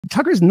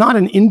Tucker's not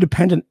an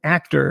independent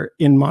actor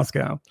in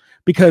Moscow,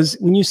 because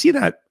when you see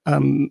that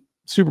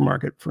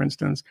supermarket, for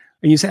instance,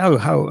 and you say, oh,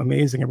 how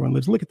amazing everyone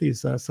lives, look at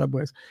these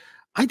subways.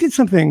 I did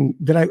something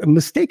that I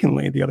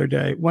mistakenly the other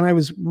day when I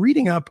was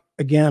reading up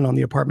again on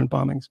the apartment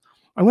bombings.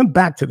 I went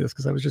back to this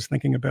because I was just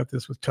thinking about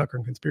this with Tucker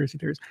and conspiracy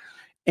theories.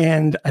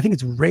 And I think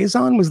it's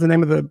Ryazan was the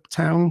name of the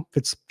town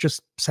that's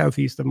just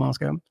southeast of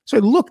Moscow. So I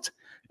looked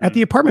at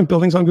the apartment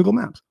buildings on Google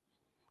Maps.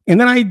 And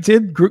then I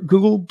did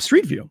Google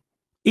Street View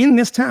in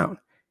this town.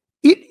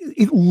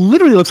 It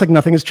literally looks like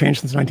nothing has changed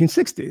since the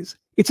 1960s.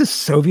 It's a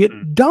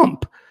Soviet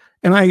dump.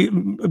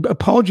 And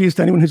apologies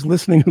to anyone who's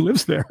listening who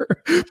lives there,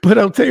 but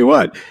I'll tell you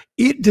what,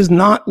 it does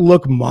not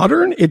look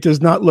modern. It does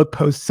not look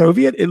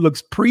post-Soviet. It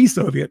looks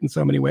pre-Soviet in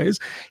so many ways.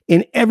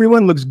 And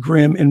everyone looks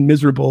grim and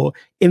miserable.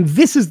 And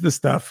this is the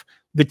stuff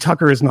that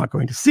Tucker is not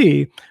going to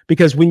see,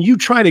 because when you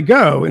try to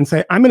go and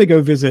say, I'm going to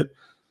go visit,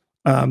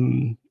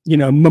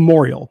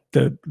 Memorial,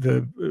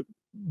 the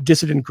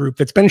dissident group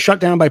that's been shut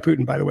down by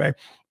Putin, by the way.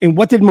 And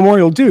what did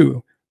Memorial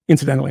do?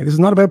 Incidentally, this is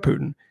not about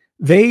Putin.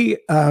 They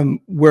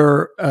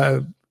were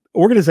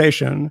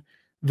organization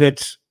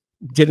that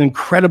did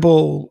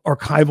incredible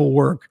archival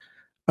work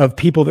of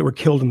people that were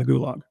killed in the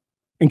Gulag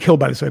and killed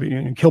by the Soviet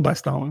Union, killed by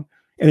Stalin.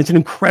 And it's an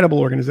incredible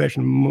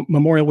organization.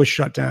 Memorial was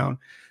shut down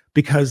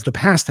because the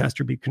past has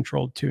to be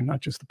controlled too, not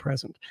just the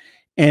present.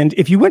 And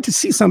if you went to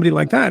see somebody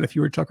like that, if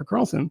you were Tucker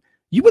Carlson,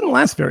 you wouldn't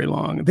last very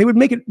long. They would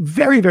make it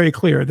very, very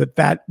clear that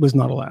that was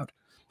not allowed,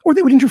 or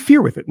they would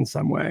interfere with it in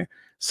some way.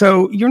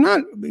 So you're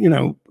not,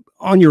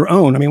 on your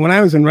own. I mean, when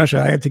I was in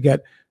Russia, I had to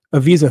get a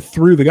visa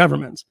through the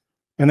government,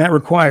 and that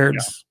required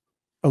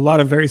a lot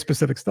of very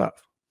specific stuff.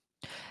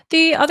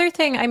 The other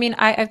thing, I mean,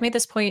 I've made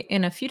this point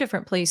in a few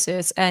different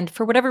places, and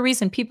for whatever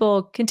reason,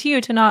 people continue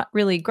to not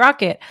really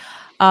grok it.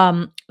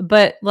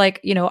 But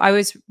I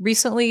was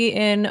recently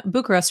in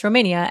Bucharest,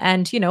 Romania,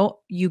 and,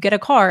 you get a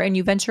car and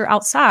you venture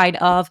outside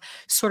of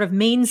sort of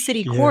main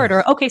city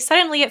corridor. Okay.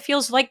 Suddenly it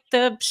feels like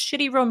the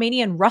shitty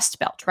Romanian Rust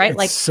Belt, right?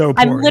 It's so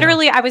poor,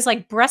 I was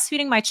like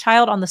breastfeeding my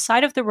child on the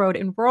side of the road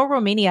in rural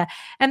Romania.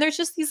 And there's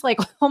just these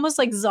almost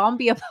like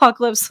zombie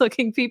apocalypse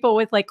looking people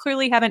with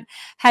clearly haven't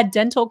had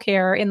dental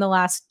care in the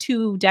last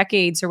 2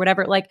 decades or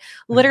whatever.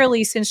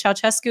 Literally since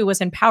Ceausescu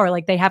was in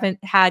power, they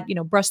haven't had,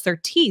 brushed their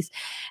teeth.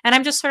 And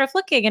I'm just sort of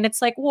looking, and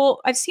it's like,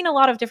 well, I've seen a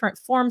lot of different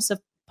forms of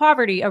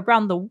poverty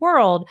around the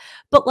world,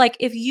 but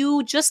if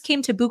you just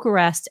came to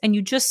Bucharest and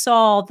you just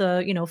saw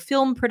the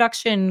film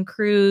production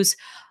crews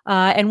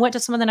and went to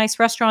some of the nice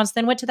restaurants,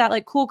 then went to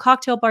that cool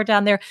cocktail bar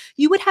down there,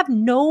 you would have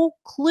no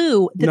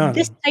clue that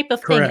this type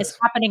of thing is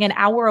happening an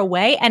hour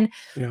away. And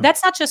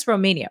that's not just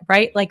Romania,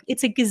 right?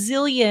 It's a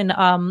gazillion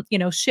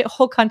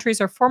shithole countries,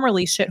 or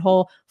formerly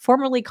shithole,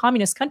 formerly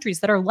communist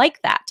countries that are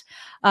like that.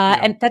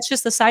 And that's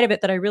just the side of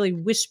it that I really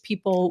wish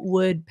people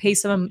would pay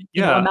some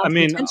amount of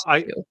attention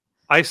to.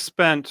 I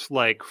spent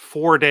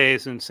 4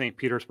 days in St.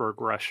 Petersburg,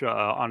 Russia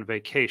on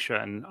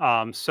vacation.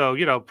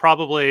 So,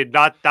 probably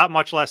not that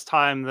much less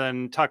time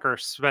than Tucker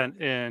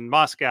spent in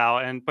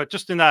Moscow. But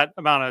just in that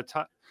amount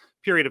of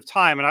period of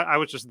time, and I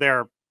was just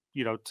there,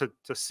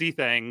 to see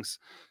things,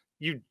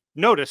 you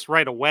notice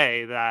right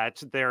away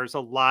that there's a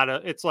lot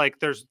of, it's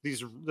there's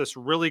this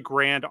really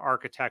grand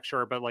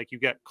architecture, but you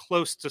get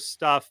close to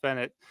stuff and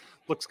it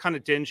looks kind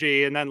of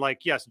dingy. And then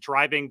yes,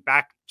 driving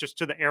back just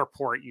to the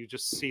airport, you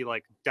just see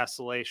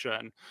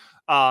desolation.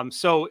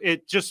 So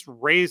it just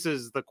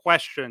raises the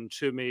question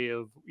to me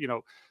of,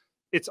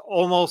 it's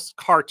almost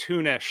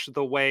cartoonish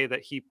the way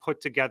that he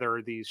put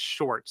together these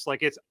shorts.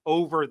 It's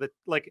over the,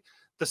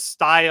 the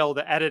style,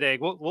 the editing.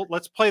 Well,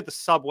 let's play the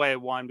subway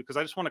one, because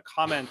I just want to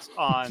comment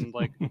on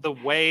the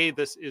way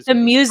this is. The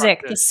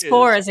music, the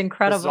score is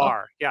incredible.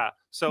 Bizarre. Yeah.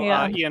 So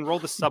Ian, roll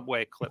the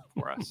subway clip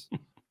for us.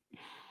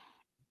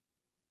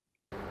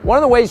 One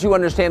of the ways you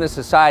understand a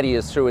society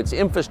is through its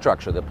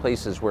infrastructure, the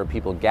places where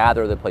people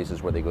gather, the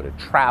places where they go to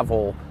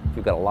travel. If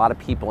you've got a lot of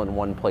people in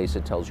one place,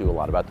 it tells you a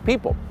lot about the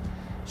people.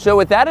 So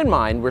with that in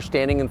mind, we're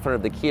standing in front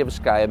of the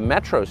Kievskaya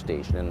metro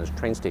station, and there's a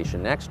train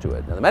station next to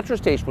it. Now, the metro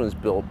station was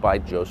built by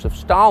Joseph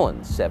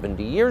Stalin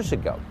 70 years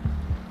ago.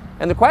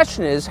 And the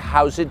question is,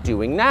 how's it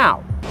doing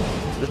now?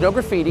 There's no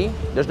graffiti,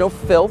 there's no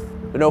filth,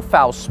 there are no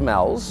foul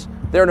smells,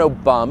 there are no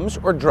bums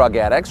or drug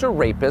addicts or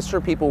rapists or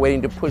people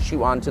waiting to push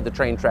you onto the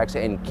train tracks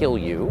and kill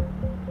you.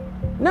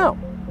 No,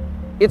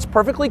 it's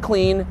perfectly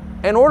clean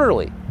and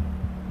orderly.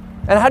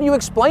 And how do you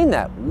explain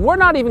that? We're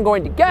not even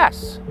going to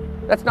guess.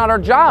 That's not our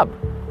job.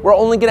 We're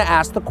only going to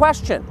ask the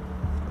question.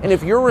 And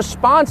if your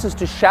response is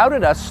to shout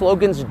at us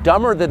slogans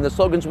dumber than the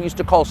slogans we used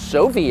to call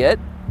Soviet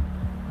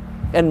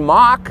and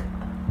mock,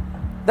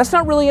 that's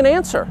not really an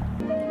answer.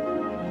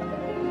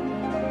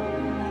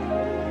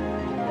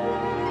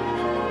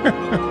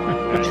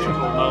 Magical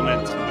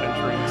moment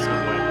entering the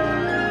subway.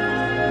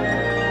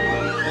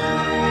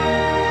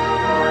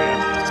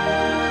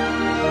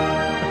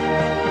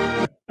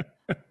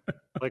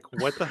 Like,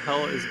 what the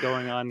hell is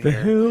going on The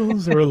here?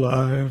 hills are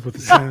alive with the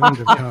sound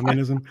of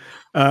communism.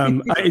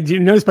 Do you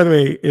notice, by the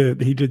way,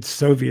 he did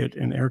Soviet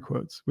in air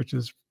quotes, which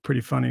is pretty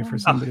funny for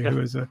somebody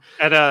who is a.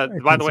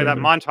 And by the way, that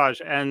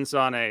montage ends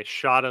on a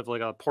shot of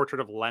like a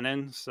portrait of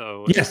Lenin.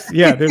 So yes,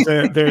 yeah,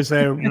 there's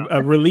a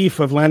relief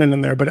of Lenin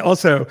in there, but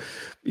also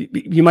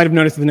you might have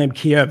noticed the name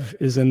Kiev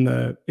is in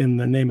the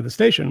name of the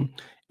station.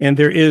 And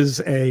there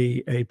is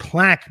a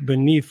plaque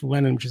beneath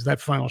Lenin, which is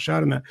that final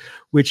shot in that,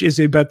 which is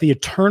about the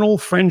eternal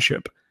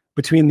friendship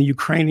between the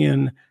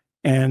Ukrainian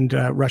and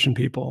Russian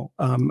people.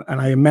 And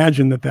I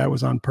imagine that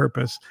was on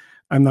purpose.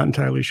 I'm not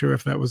entirely sure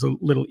if that was a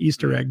little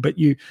Easter egg, but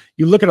you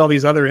look at all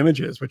these other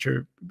images, which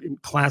are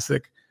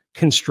classic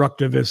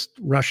constructivist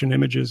Russian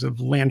images of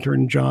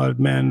lantern-jawed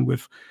men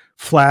with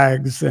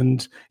flags,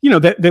 and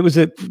there was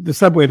the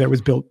subway that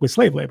was built with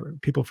slave labor,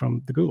 people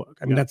from the Gulag.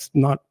 I mean, that's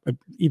not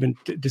even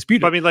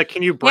disputed. But, I mean, like,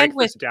 can you break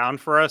this down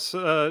for us,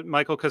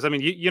 Michael? Because I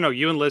mean,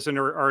 you and Liz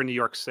are in New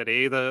York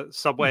City. The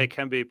subway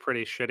can be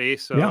pretty shitty.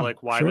 So,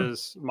 like, why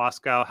does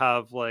Moscow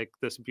have like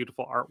this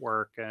beautiful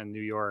artwork and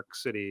New York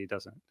City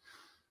doesn't?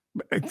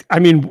 I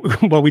mean,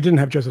 well, we didn't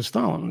have Joseph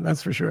Stalin,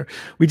 that's for sure.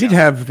 We did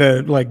have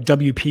the like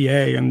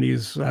WPA and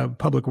these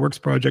public works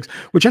projects,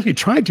 which actually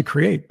tried to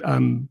create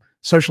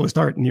socialist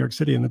art in New York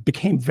City, and it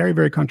became very,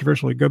 very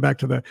controversial. You go back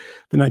to the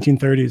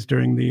 1930s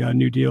during the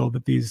New Deal,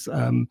 that these,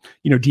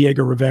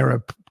 Diego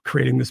Rivera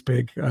creating this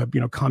big,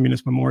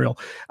 communist memorial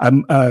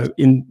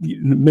in the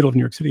middle of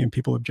New York City, and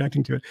people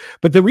objecting to it.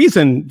 But the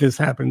reason this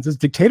happens is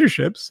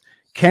dictatorships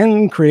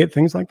can create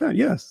things like that.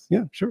 Yes.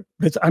 Yeah, sure.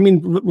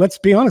 Let's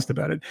be honest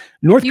about it.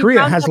 North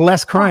Korea has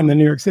less crime than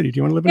New York City. Do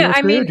you want to live in North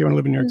Korea, or do you want to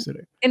live in New York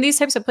City? In these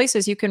types of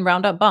places, you can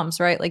round up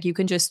bums, right? Like, you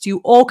can just do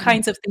all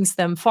kinds of things to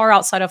them far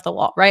outside of the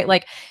law, right?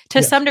 Like,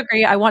 to some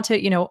degree, I want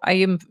to, I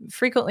am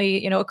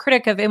frequently, a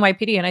critic of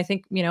NYPD, and I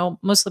think,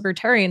 most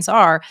libertarians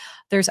are.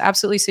 There's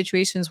absolutely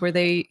situations where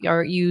they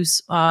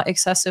use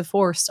excessive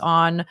force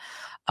on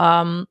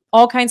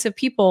all kinds of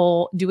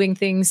people doing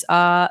things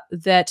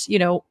that,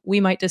 we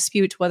might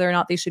dispute whether or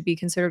not they should be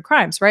considered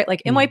crimes, right?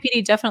 Like,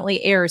 NYPD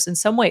definitely errs in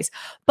some ways,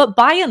 but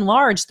by and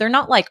large, they're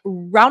not like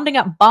rounding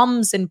up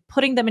bums and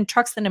putting them in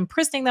trucks and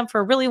imprisoning them for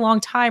a really long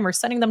time, or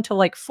sending them to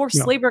like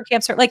forced labor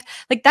camps, or like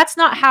that's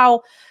not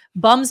how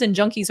bums and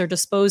junkies are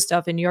disposed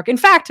of in New York. In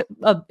fact,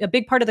 a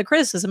big part of the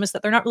criticism is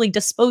that they're not really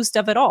disposed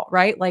of at all,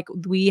 right? Like,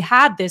 we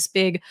had this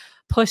big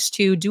push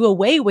to do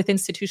away with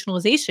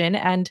institutionalization,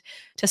 and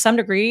to some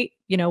degree,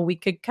 we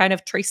could kind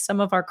of trace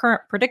some of our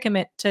current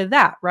predicament to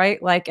that,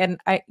 right? Like, and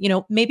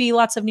maybe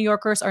lots of New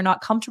Yorkers are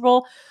not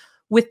comfortable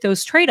with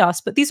those trade-offs,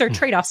 but these are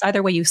trade-offs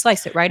either way you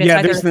slice it, right? It's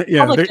either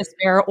public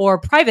despair or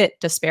private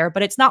despair,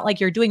 but it's not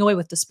like you're doing away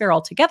with despair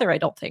altogether, I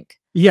don't think.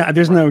 Yeah,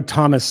 there's no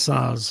Thomas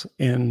Saz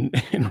in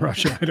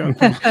Russia, I don't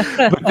think.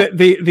 But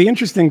the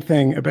interesting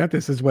thing about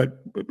this is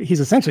what he's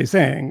essentially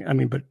saying, I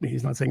mean, but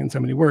he's not saying in so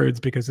many words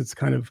because it's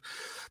kind of,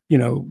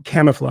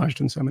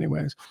 camouflaged in so many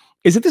ways,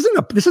 is that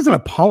this isn't a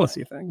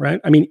policy thing, right?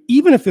 I mean,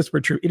 even if this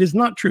were true, it is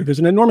not true. There's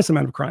an enormous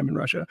amount of crime in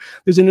Russia.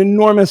 There's an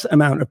enormous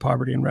amount of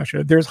poverty in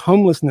Russia. There's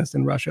homelessness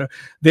in Russia.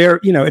 There,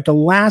 at the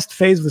last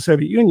phase of the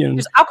Soviet Union.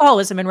 There's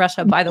alcoholism in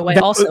Russia, by the way,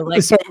 also.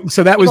 Like,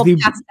 so that was the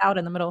passed out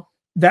in the middle.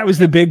 That was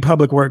the big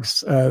public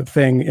works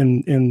thing in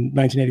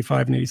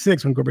 1985 and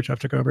 86 when Gorbachev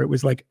took over. It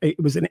was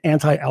an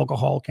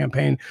anti-alcohol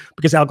campaign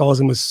because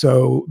alcoholism was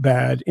so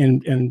bad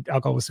and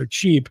alcohol was so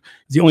cheap.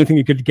 It's the only thing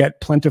you could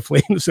get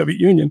plentifully in the Soviet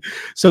Union.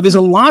 So there's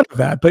a lot of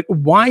that. But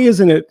why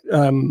isn't it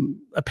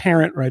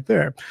apparent right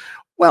there?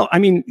 Well, I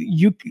mean,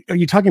 are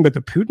you talking about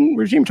the Putin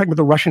regime? You're talking about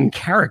the Russian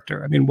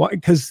character. I mean, why?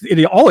 Because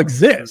it all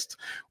exists.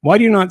 Why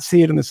do you not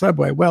see it in the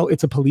subway? Well,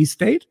 it's a police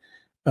state.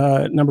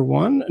 Number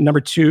one. Number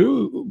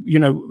two,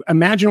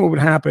 imagine what would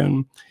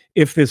happen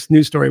if this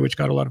news story, which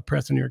got a lot of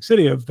press in New York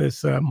City, of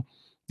this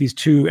these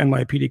two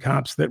NYPD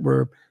cops that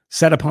were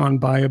set upon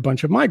by a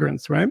bunch of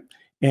migrants, right?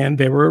 And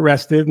they were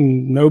arrested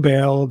and no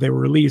bail, they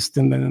were released,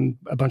 and then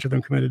a bunch of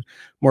them committed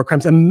more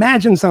crimes.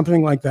 Imagine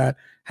something like that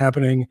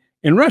happening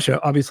in Russia.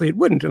 Obviously, it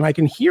wouldn't. And I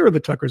can hear the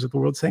Tuckers of the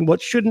world saying, well,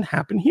 it shouldn't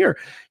happen here.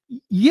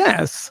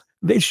 Yes,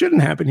 they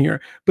shouldn't happen here.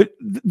 But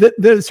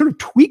the sort of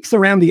tweaks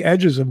around the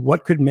edges of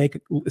what could make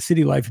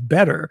city life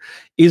better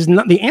is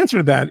not, the answer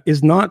to that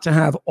is not to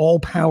have all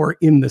power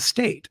in the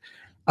state.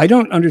 I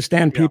don't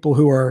understand people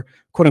who are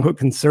quote unquote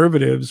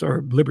conservatives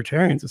or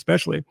libertarians,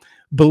 especially,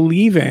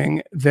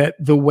 believing that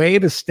the way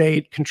the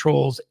state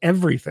controls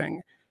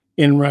everything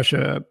in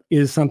Russia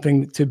is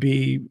something to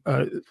be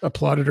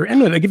applauded or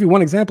emulated. I'll give you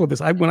one example of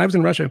this. When I was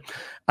in Russia,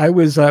 I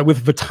was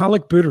with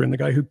Vitalik Buterin, the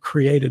guy who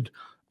created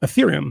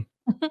Ethereum.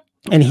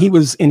 And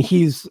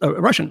he's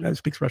Russian,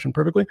 speaks Russian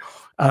perfectly,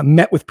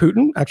 met with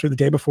Putin actually the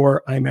day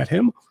before I met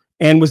him,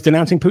 and was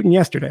denouncing Putin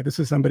yesterday. This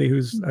is somebody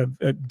who's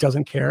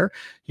doesn't care.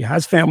 He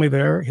has family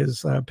there.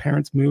 His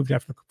parents moved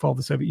after the fall of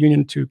the Soviet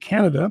Union to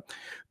Canada.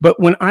 But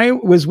when I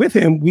was with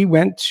him, we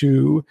went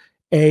to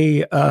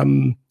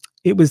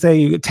it was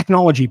a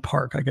technology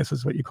park, I guess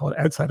is what you call it,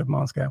 outside of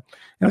Moscow. And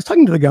I was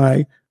talking to the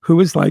guy who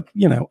was like,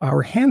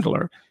 our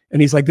handler.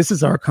 And he's like, this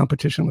is our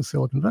competition with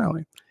Silicon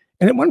Valley.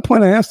 And at one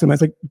point I asked him, I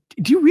was like,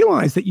 do you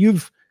realize that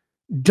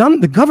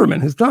the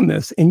government has done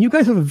this, and you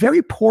guys have a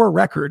very poor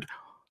record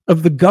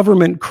of the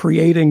government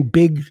creating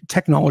big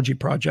technology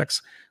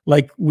projects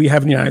like we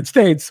have in the United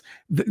States.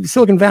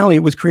 Silicon Valley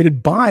was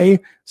created by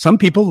some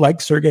people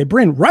like Sergey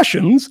Brin,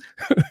 Russians,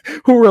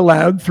 who were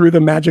allowed through the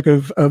magic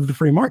of the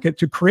free market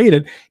to create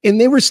it. And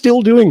they were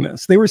still doing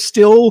this. They were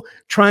still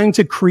trying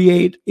to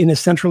create in a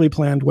centrally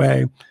planned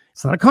way.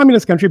 It's not a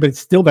communist country, but it's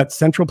still that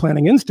central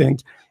planning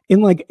instinct.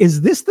 And like,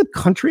 is this the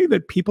country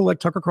that people like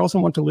Tucker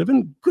Carlson want to live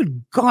in?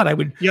 Good God, I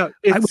would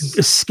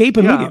escape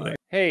immediately.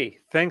 Hey,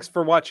 thanks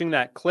for watching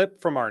that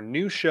clip from our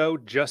new show,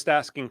 Just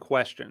Asking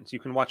Questions. You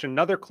can watch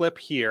another clip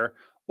here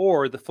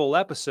or the full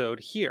episode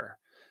here.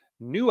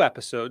 New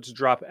episodes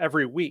drop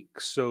every week,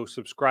 so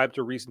subscribe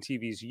to Reason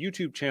TV's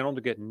YouTube channel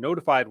to get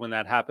notified when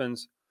that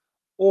happens,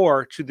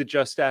 or to the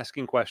Just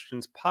Asking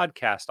Questions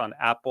podcast on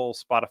Apple,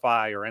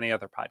 Spotify, or any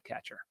other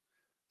podcatcher.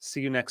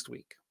 See you next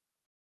week.